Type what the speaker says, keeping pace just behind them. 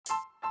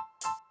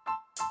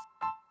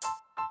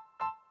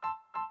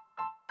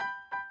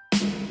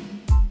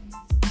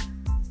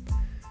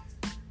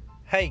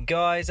Hey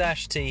guys,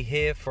 Ash T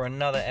here for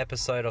another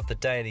episode of the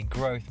Daily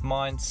Growth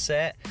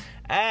Mindset,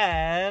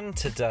 and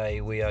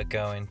today we are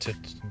going to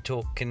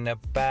talking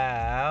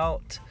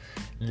about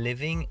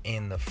living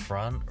in the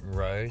front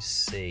row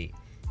seat.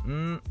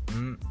 Oh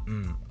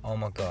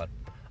my god,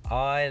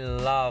 I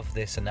love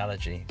this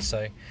analogy.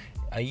 So,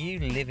 are you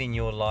living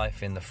your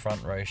life in the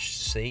front row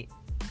seat?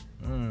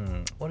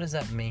 What does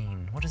that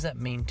mean? What does that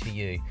mean to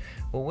you?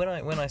 Well,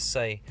 when I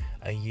say,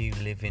 are you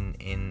living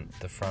in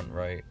the front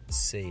row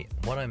seat,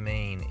 what I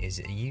mean is,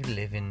 are you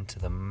living to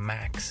the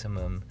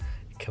maximum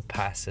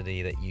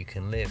capacity that you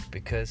can live?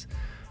 Because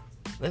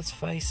let's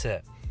face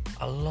it,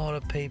 a lot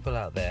of people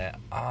out there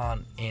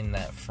aren't in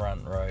that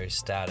front row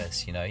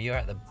status. You know, you're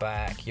at the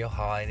back, you're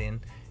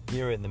hiding,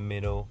 you're in the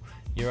middle,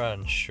 you're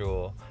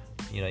unsure,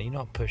 you know, you're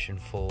not pushing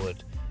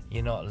forward.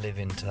 You're not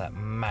living to that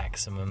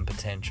maximum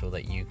potential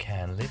that you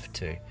can live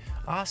to.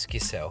 Ask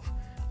yourself,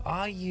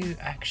 are you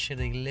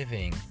actually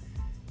living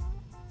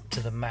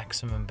to the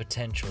maximum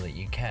potential that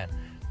you can?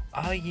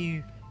 Are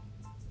you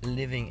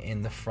living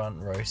in the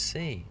front row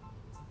seat?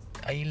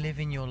 Are you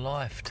living your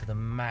life to the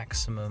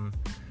maximum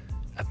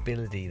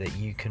ability that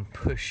you can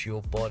push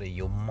your body,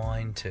 your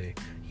mind to?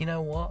 You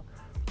know what?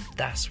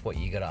 That's what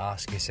you got to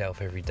ask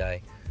yourself every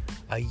day.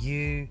 Are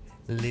you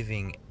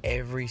living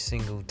every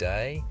single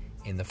day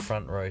in the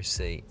front row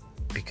seat?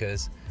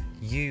 Because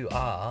you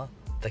are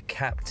the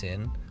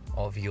captain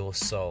of your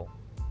soul.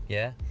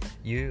 Yeah,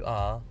 you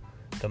are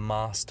the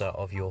master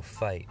of your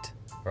fate,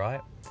 right?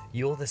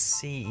 You're the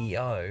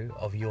CEO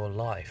of your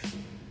life.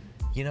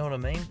 You know what I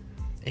mean?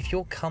 If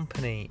your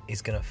company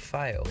is going to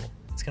fail,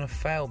 it's going to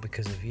fail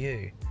because of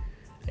you.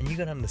 And you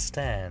got to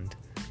understand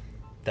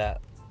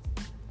that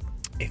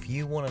if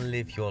you want to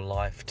live your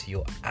life to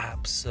your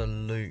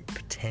absolute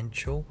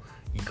potential,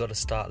 you got to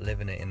start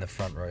living it in the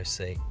front row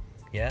seat.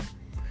 Yeah,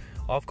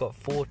 I've got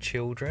 4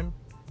 children,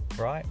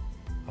 right?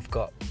 I've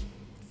got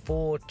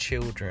 4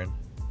 children,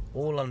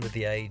 all under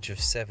the age of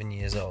 7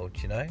 years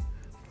old, you know?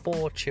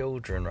 4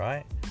 children,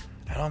 right?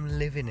 And I'm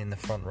living in the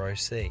front row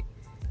seat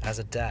as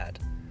a dad.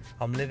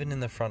 I'm living in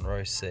the front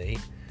row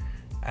seat,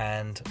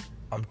 and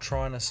I'm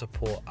trying to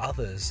support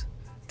others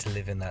to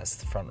live in that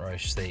front row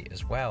seat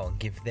as well, and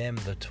give them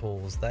the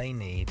tools they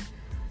need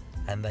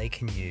and they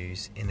can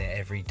use in their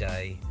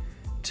everyday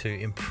to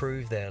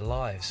improve their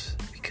lives.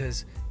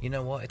 Because you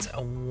know what, it's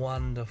a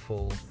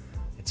wonderful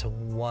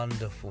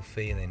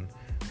feeling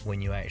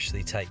when you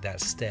actually take that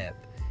step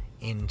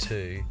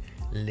into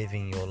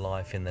living your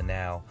life in the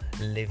now,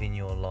 living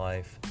your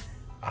life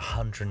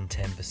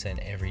 110%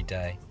 every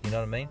day. You know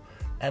what I mean?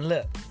 And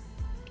look,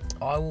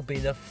 I will be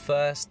the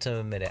first to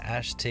admit it,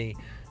 Ash T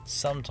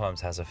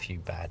sometimes has a few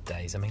bad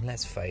days. I mean,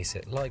 let's face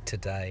it, like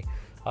today,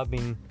 I've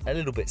been a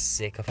little bit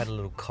sick. I've had a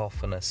little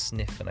cough and a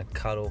sniff and a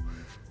cuddle.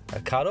 A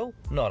cuddle?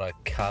 Not a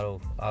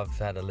cuddle. I've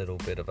had a little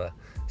bit of a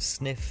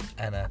sniff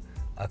and a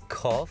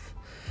cough,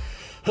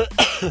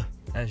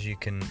 as you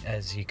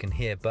can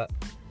hear. But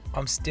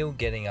I'm still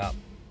getting up.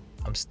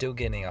 I'm still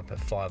getting up at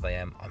 5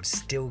 a.m. I'm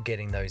still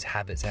getting those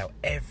habits out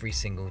every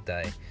single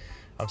day.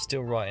 I'm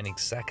still writing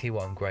exactly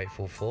what I'm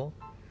grateful for.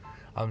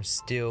 I'm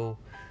still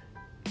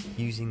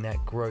using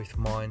that growth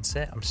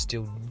mindset. I'm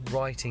still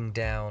writing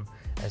down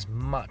as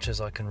much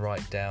as I can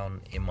write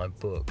down in my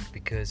book,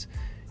 because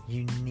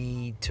you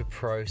need to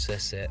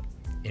process it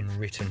in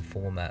written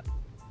format.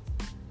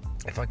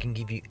 If I can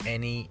give you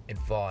any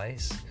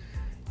advice,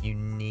 you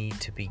need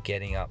to be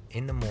getting up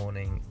in the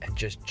morning and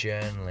just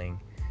journaling,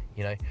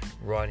 you know,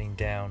 writing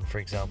down, for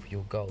example,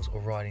 your goals, or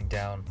writing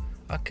down,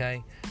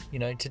 okay, you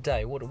know,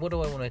 today, what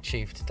do I want to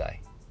achieve today?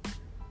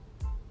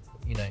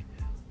 You know,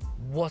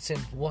 what's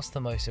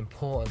the most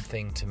important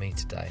thing to me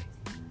today?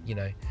 You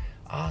know,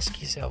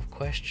 ask yourself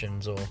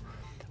questions, or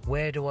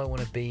where do I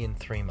want to be in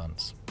 3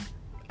 months?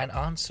 And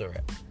answer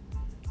it.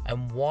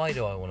 And why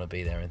do I want to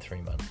be there in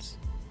 3 months?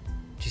 Do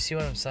you see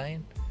what I'm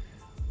saying?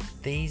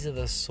 These are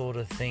the sort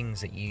of things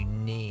that you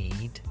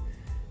need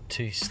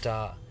to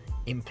start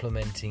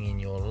implementing in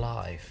your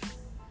life.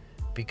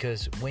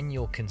 Because when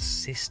you're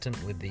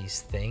consistent with these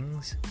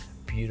things,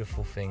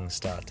 beautiful things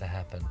start to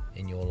happen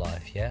in your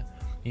life, yeah?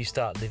 You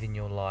start living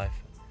your life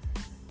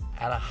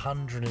at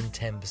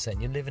 110%.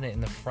 You're living it in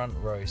the front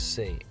row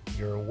seat.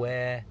 You're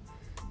aware,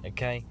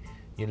 okay?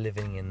 You're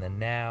living in the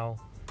now.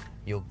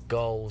 Your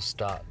goals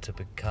start to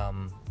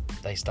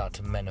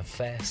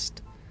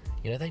manifest.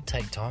 You know, they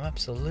take time,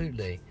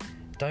 absolutely.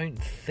 Don't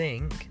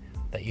think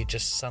that you're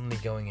just suddenly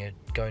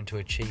going to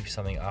achieve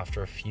something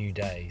after a few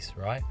days,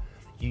 right?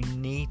 You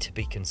need to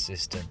be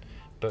consistent.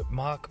 But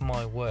mark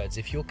my words,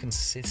 if you're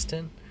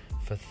consistent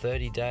for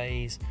 30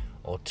 days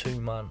or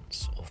 2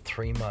 months or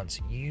 3 months,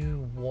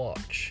 you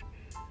watch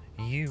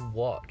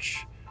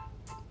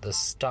the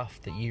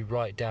stuff that you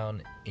write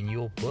down in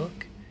your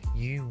book,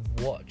 you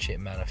watch it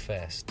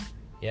manifest.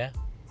 Yeah?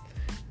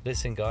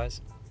 Listen, guys,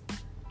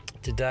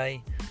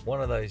 today, one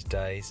of those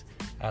days,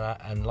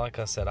 and like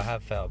I said, I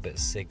have felt a bit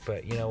sick,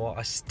 but you know what?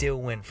 I still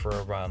went for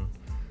a run.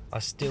 I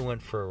still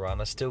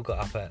got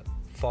up at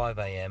 5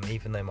 a.m,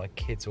 even though my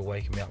kids were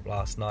waking me up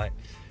last night.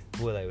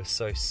 Well, they were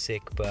so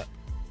sick, but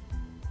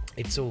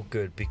it's all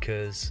good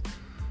because,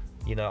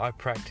 you know, I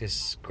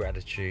practice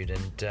gratitude,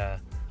 and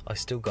I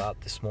still got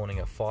up this morning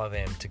at 5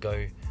 a.m. to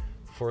go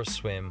for a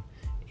swim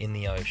in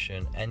the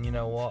ocean. And you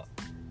know what?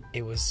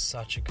 It was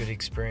such a good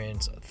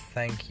experience.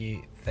 Thank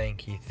you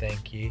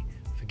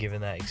for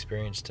giving that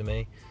experience to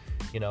me.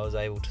 You know, I was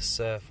able to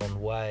surf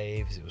on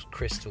waves. It was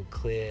crystal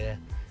clear.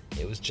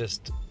 It was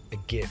just a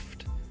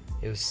gift.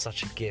 It was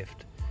such a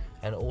gift.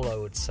 And all I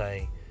would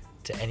say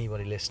to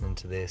anybody listening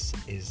to this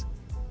is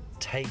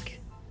take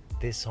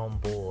this on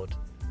board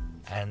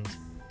and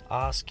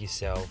ask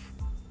yourself,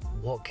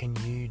 what can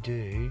you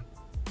do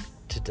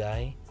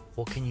today?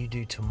 What can you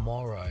do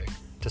tomorrow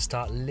to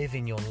start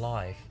living your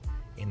life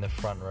in the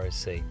front row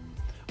seat?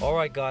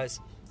 Alright guys,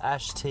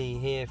 Ash T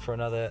here for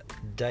another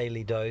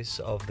daily dose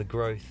of the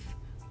growth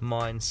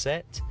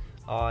mindset.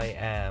 I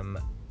am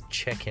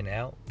checking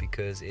out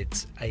because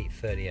it's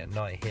 8:30 at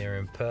night here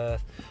in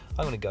Perth.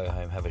 I'm going to go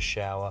home, have a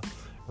shower,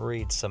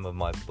 read some of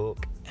my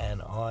book,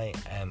 and I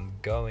am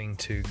going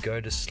to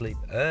go to sleep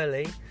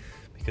early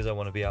because I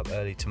want to be up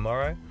early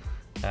tomorrow.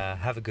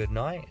 Have a good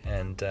night,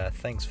 and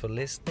thanks for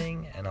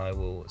listening, and I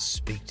will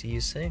speak to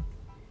you soon.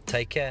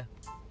 Take care.